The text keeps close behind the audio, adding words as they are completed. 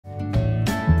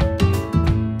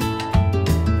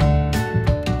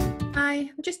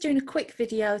just doing a quick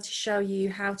video to show you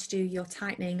how to do your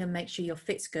tightening and make sure your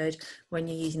fit's good when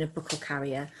you're using a buckle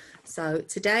carrier. So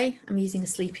today I'm using a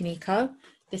Sleeping Eco.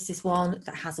 This is one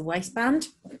that has a waistband.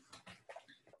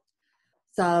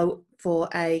 So for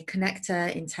a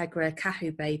Connector, Integra,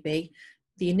 Kahoo baby,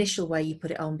 the initial way you put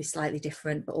it on will be slightly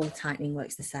different, but all tightening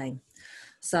works the same.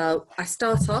 So I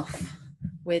start off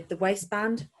with the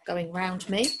waistband going round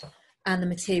me and the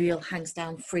material hangs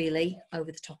down freely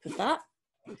over the top of that.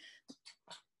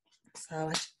 So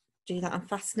I do that and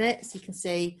fasten it, so you can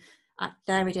see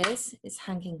there it is, it's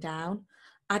hanging down.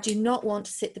 I do not want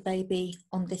to sit the baby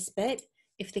on this bit.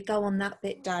 If they go on that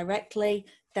bit directly,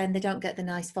 then they don't get the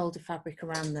nice folded fabric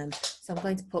around them. So I'm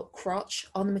going to put crotch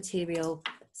on the material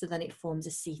so then it forms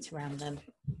a seat around them.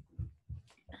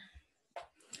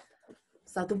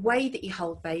 So the way that you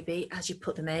hold baby as you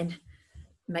put them in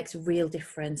makes a real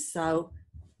difference. So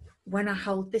when I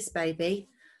hold this baby,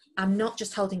 I'm not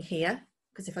just holding here,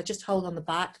 because if I just hold on the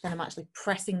back, then I'm actually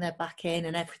pressing their back in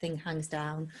and everything hangs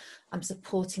down. I'm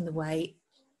supporting the weight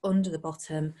under the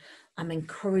bottom. I'm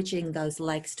encouraging those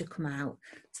legs to come out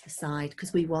to the side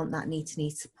because we want that knee-to-knee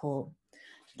support.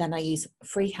 Then I use a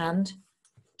free hand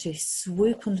to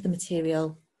swoop under the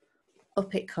material,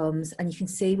 up it comes, and you can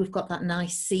see we've got that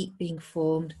nice seat being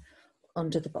formed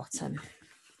under the bottom.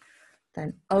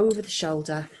 Then over the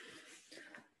shoulder,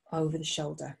 over the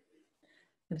shoulder.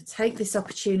 I'm going to take this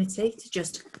opportunity to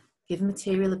just give the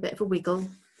material a bit of a wiggle,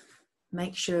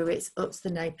 make sure it's up to the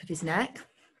nape of his neck.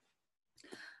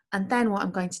 And then what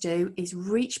I'm going to do is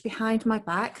reach behind my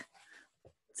back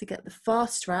to get the far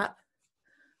strap.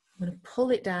 I'm going to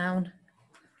pull it down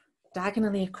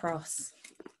diagonally across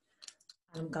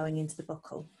and I'm going into the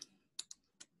buckle.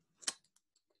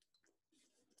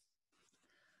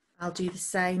 I'll do the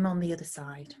same on the other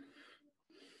side.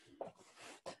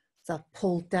 So I'll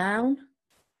pull down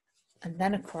and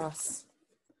then across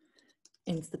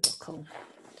into the buckle.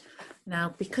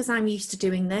 Now, because I'm used to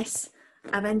doing this,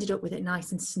 I've ended up with it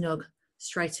nice and snug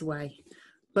straight away.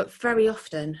 But very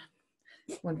often,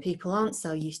 when people aren't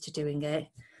so used to doing it,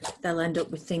 they'll end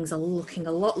up with things looking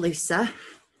a lot looser.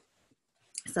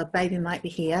 So baby might be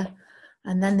here,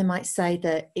 and then they might say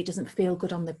that it doesn't feel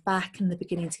good on the back and they're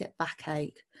beginning to get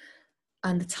backache.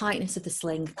 And the tightness of the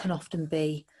sling can often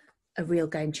be a real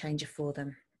game changer for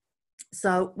them.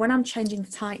 So when I'm changing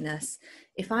the tightness,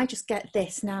 if I just get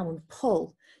this now and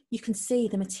pull, you can see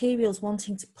the material's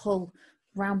wanting to pull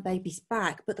round baby's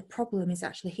back, but the problem is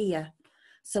actually here.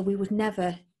 So we would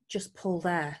never just pull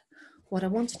there. What I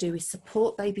want to do is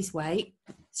support baby's weight,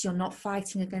 so you're not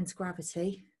fighting against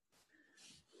gravity.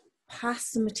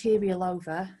 Pass the material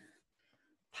over,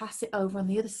 pass it over on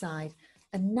the other side,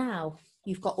 and now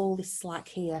you've got all this slack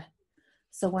here.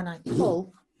 So when I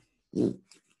pull,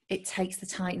 it takes the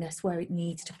tightness where it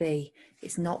needs to be.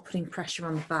 It's not putting pressure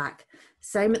on the back.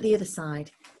 Same at the other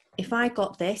side. If I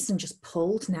got this and just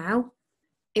pulled now,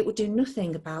 it would do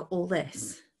nothing about all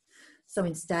this. So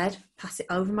instead, pass it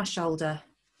over my shoulder,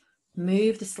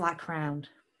 move the slack round.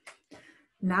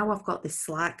 Now I've got this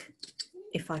slack.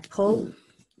 If I pull,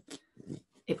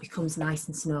 it becomes nice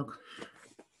and snug.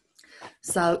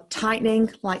 So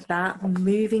tightening like that,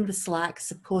 moving the slack,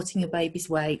 supporting your baby's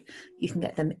weight, you can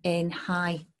get them in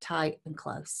high, tight and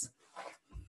close.